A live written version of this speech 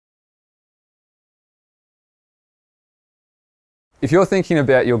If you're thinking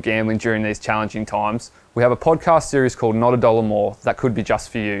about your gambling during these challenging times, we have a podcast series called Not a Dollar More that could be just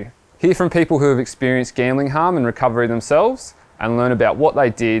for you. Hear from people who have experienced gambling harm and recovery themselves and learn about what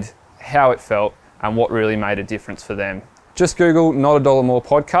they did, how it felt, and what really made a difference for them. Just Google Not a Dollar More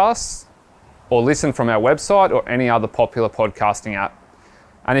podcasts or listen from our website or any other popular podcasting app.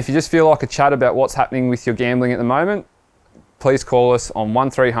 And if you just feel like a chat about what's happening with your gambling at the moment, please call us on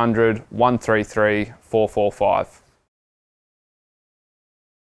 1300 133 445.